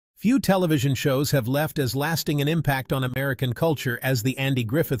Few television shows have left as lasting an impact on American culture as The Andy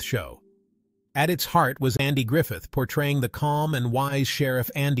Griffith Show. At its heart was Andy Griffith portraying the calm and wise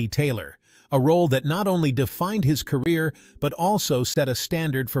Sheriff Andy Taylor, a role that not only defined his career but also set a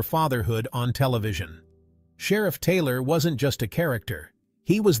standard for fatherhood on television. Sheriff Taylor wasn't just a character.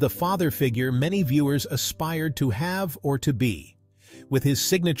 He was the father figure many viewers aspired to have or to be. With his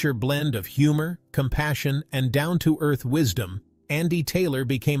signature blend of humor, compassion, and down-to-earth wisdom, Andy Taylor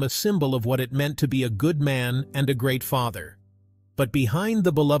became a symbol of what it meant to be a good man and a great father. But behind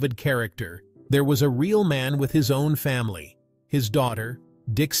the beloved character, there was a real man with his own family, his daughter,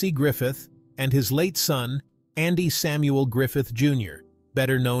 Dixie Griffith, and his late son, Andy Samuel Griffith Jr.,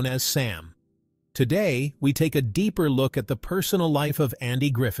 better known as Sam. Today, we take a deeper look at the personal life of Andy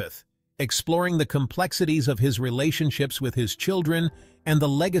Griffith, exploring the complexities of his relationships with his children and the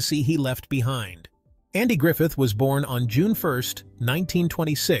legacy he left behind. Andy Griffith was born on June 1,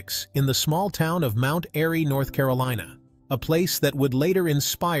 1926, in the small town of Mount Airy, North Carolina, a place that would later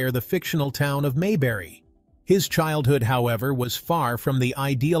inspire the fictional town of Mayberry. His childhood, however, was far from the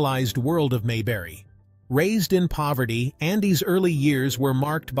idealized world of Mayberry. Raised in poverty, Andy's early years were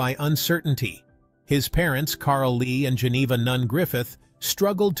marked by uncertainty. His parents, Carl Lee and Geneva Nunn Griffith,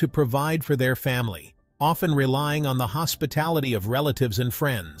 struggled to provide for their family, often relying on the hospitality of relatives and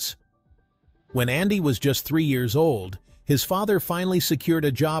friends. When Andy was just 3 years old, his father finally secured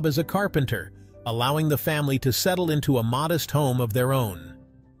a job as a carpenter, allowing the family to settle into a modest home of their own.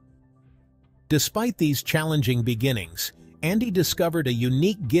 Despite these challenging beginnings, Andy discovered a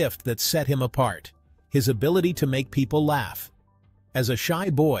unique gift that set him apart: his ability to make people laugh. As a shy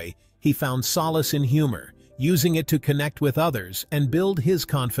boy, he found solace in humor, using it to connect with others and build his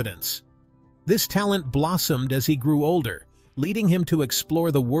confidence. This talent blossomed as he grew older, leading him to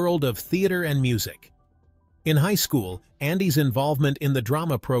explore the world of theater and music. In high school, Andy's involvement in the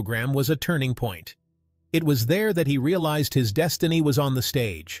drama program was a turning point. It was there that he realized his destiny was on the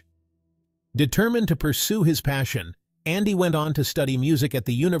stage. Determined to pursue his passion, Andy went on to study music at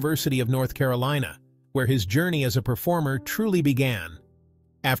the University of North Carolina, where his journey as a performer truly began.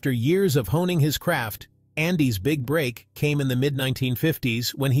 After years of honing his craft, Andy's big break came in the mid-1950s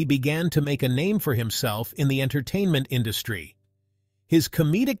when he began to make a name for himself in the entertainment industry. His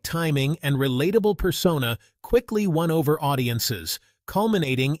comedic timing and relatable persona quickly won over audiences,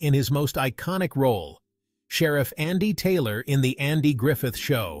 culminating in his most iconic role, Sheriff Andy Taylor in The Andy Griffith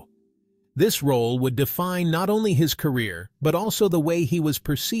Show. This role would define not only his career, but also the way he was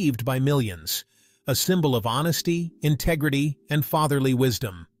perceived by millions, a symbol of honesty, integrity, and fatherly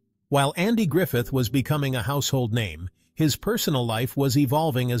wisdom. While Andy Griffith was becoming a household name, his personal life was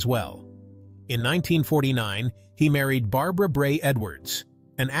evolving as well. In 1949, he married Barbara Bray Edwards,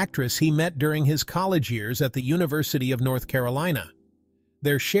 an actress he met during his college years at the University of North Carolina.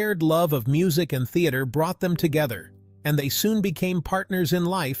 Their shared love of music and theater brought them together, and they soon became partners in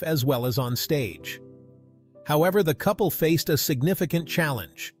life as well as on stage. However, the couple faced a significant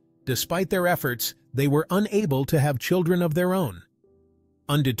challenge. Despite their efforts, they were unable to have children of their own.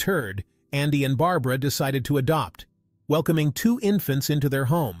 Undeterred, Andy and Barbara decided to adopt, welcoming 2 infants into their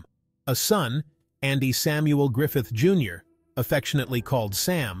home: a son, Andy Samuel Griffith Jr., affectionately called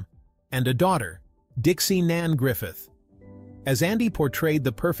Sam, and a daughter, Dixie Nan Griffith. As Andy portrayed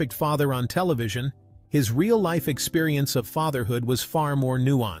the perfect father on television, his real-life experience of fatherhood was far more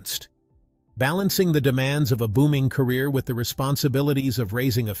nuanced. Balancing the demands of a booming career with the responsibilities of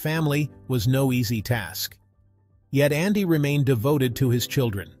raising a family was no easy task. Yet Andy remained devoted to his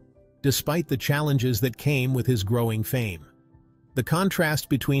children, despite the challenges that came with his growing fame. The contrast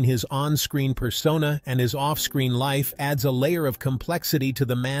between his on-screen persona and his off-screen life adds a layer of complexity to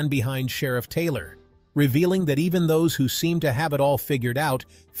the man behind Sheriff Taylor, revealing that even those who seem to have it all figured out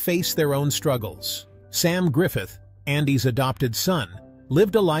face their own struggles. Sam Griffith, Andy's adopted son,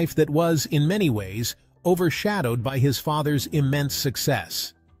 lived a life that was, in many ways, overshadowed by his father's immense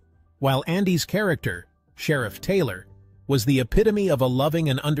success. While Andy's character, Sheriff Taylor, was the epitome of a loving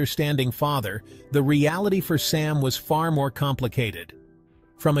and understanding father, the reality for Sam was far more complicated.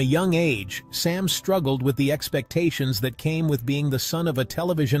 From a young age, Sam struggled with the expectations that came with being the son of a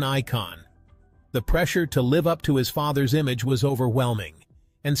television icon. The pressure to live up to his father's image was overwhelming,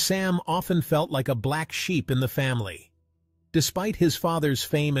 and Sam often felt like a black sheep in the family. Despite his father's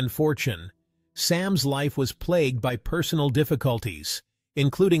fame and fortune, Sam's life was plagued by personal difficulties,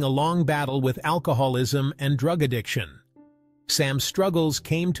 including a long battle with alcoholism and drug addiction. Sam's struggles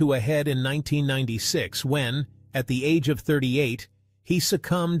came to a head in 1996 when, at the age of 38, he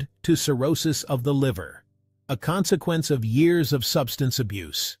succumbed to cirrhosis of the liver, a consequence of years of substance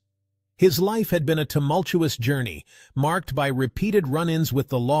abuse. His life had been a tumultuous journey, marked by repeated run-ins with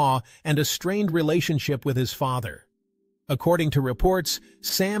the law and a strained relationship with his father. According to reports,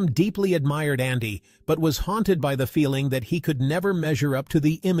 Sam deeply admired Andy, but was haunted by the feeling that he could never measure up to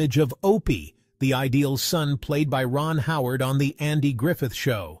the image of Opie, the ideal son played by Ron Howard on The Andy Griffith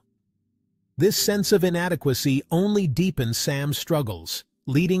Show. This sense of inadequacy only deepened Sam's struggles,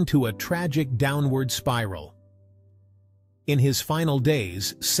 leading to a tragic downward spiral. In his final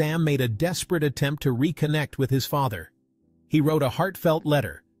days, Sam made a desperate attempt to reconnect with his father. He wrote a heartfelt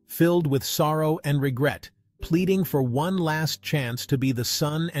letter, filled with sorrow and regret, pleading for one last chance to be the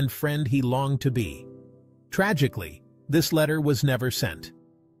son and friend he longed to be. Tragically, this letter was never sent.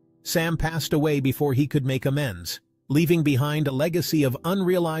 Sam passed away before he could make amends, leaving behind a legacy of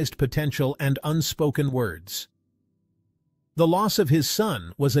unrealized potential and unspoken words. The loss of his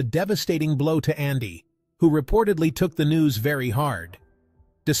son was a devastating blow to Andy, who reportedly took the news very hard.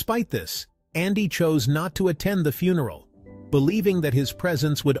 Despite this, Andy chose not to attend the funeral, believing that his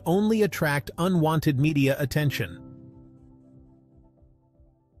presence would only attract unwanted media attention.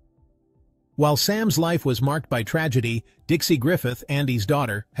 While Sam's life was marked by tragedy, Dixie Griffith, Andy's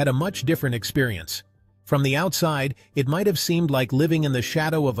daughter, had a much different experience. From the outside, it might have seemed like living in the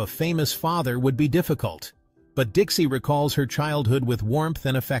shadow of a famous father would be difficult, but Dixie recalls her childhood with warmth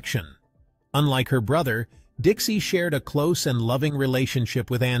and affection. Unlike her brother, Dixie shared a close and loving relationship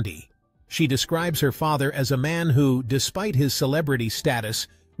with Andy. She describes her father as a man who, despite his celebrity status,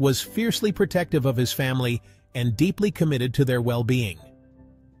 was fiercely protective of his family and deeply committed to their well-being.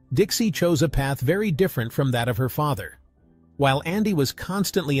 Dixie chose a path very different from that of her father. While Andy was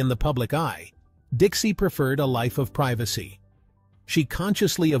constantly in the public eye, Dixie preferred a life of privacy. She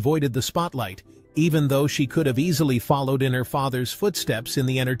consciously avoided the spotlight, even though she could have easily followed in her father's footsteps in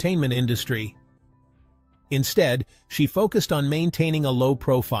the entertainment industry. Instead, she focused on maintaining a low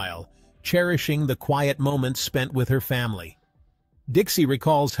profile, cherishing the quiet moments spent with her family. Dixie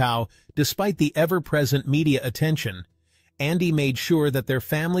recalls how, despite the ever-present media attention, Andy made sure that their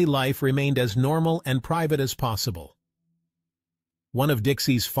family life remained as normal and private as possible. One of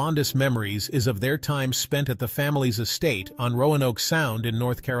Dixie's fondest memories is of their time spent at the family's estate on Roanoke Sound in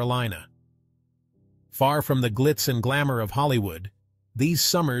North Carolina. Far from the glitz and glamour of Hollywood, these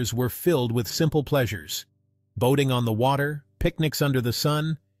summers were filled with simple pleasures: boating on the water, picnics under the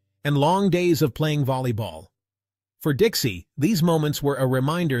sun, and long days of playing volleyball. For Dixie, these moments were a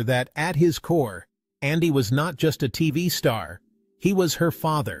reminder that, at his core, Andy was not just a TV star, he was her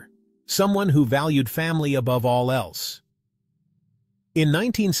father, someone who valued family above all else. In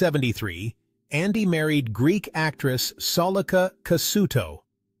 1973, Andy married Greek actress Solika Kasuto,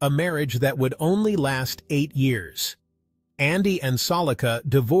 a marriage that would only last 8 years. Andy and Solika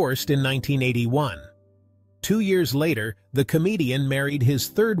divorced in 1981. 2 years later, the comedian married his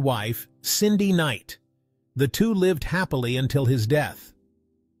third wife, Cindy Knight. The two lived happily until his death.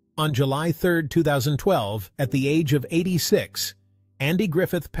 On July 3, 2012, at the age of 86, Andy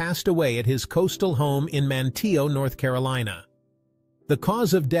Griffith passed away at his coastal home in Manteo, North Carolina. The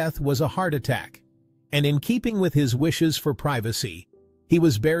cause of death was a heart attack, and in keeping with his wishes for privacy, he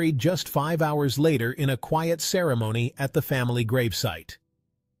was buried just 5 hours later in a quiet ceremony at the family gravesite.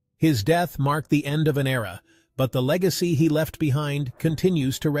 His death marked the end of an era, but the legacy he left behind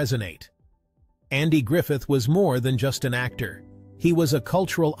continues to resonate. Andy Griffith was more than just an actor. He was a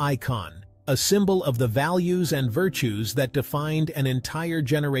cultural icon, a symbol of the values and virtues that defined an entire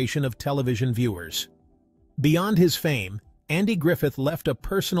generation of television viewers. Beyond his fame, Andy Griffith left a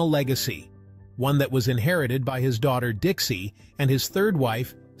personal legacy, one that was inherited by his daughter Dixie and his third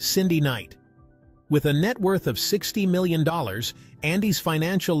wife, Cindy Knight. With a net worth of $60 million, Andy's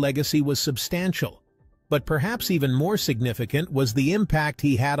financial legacy was substantial, but perhaps even more significant was the impact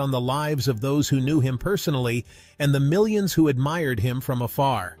he had on the lives of those who knew him personally and the millions who admired him from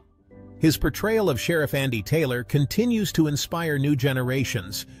afar. His portrayal of Sheriff Andy Taylor continues to inspire new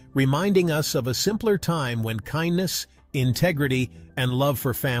generations, reminding us of a simpler time when kindness, integrity, and love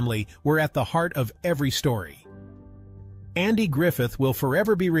for family were at the heart of every story. Andy Griffith will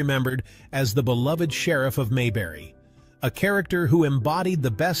forever be remembered as the beloved Sheriff of Mayberry, a character who embodied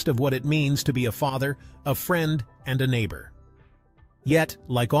the best of what it means to be a father, a friend, and a neighbor. Yet,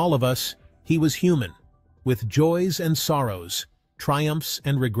 like all of us, he was human, with joys and sorrows, triumphs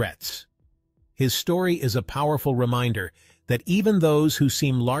and regrets. His story is a powerful reminder that even those who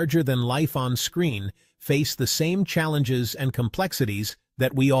seem larger than life on screen face the same challenges and complexities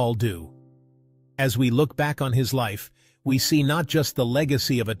that we all do. As we look back on his life, we see not just the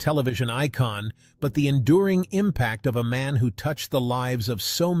legacy of a television icon, but the enduring impact of a man who touched the lives of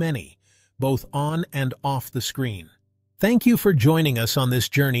so many, both on and off the screen. Thank you for joining us on this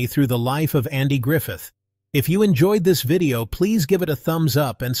journey through the life of Andy Griffith. If you enjoyed this video, please give it a thumbs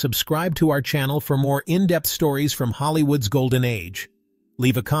up and subscribe to our channel for more in-depth stories from Hollywood's golden age.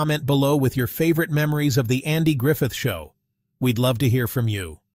 Leave a comment below with your favorite memories of The Andy Griffith Show. We'd love to hear from you.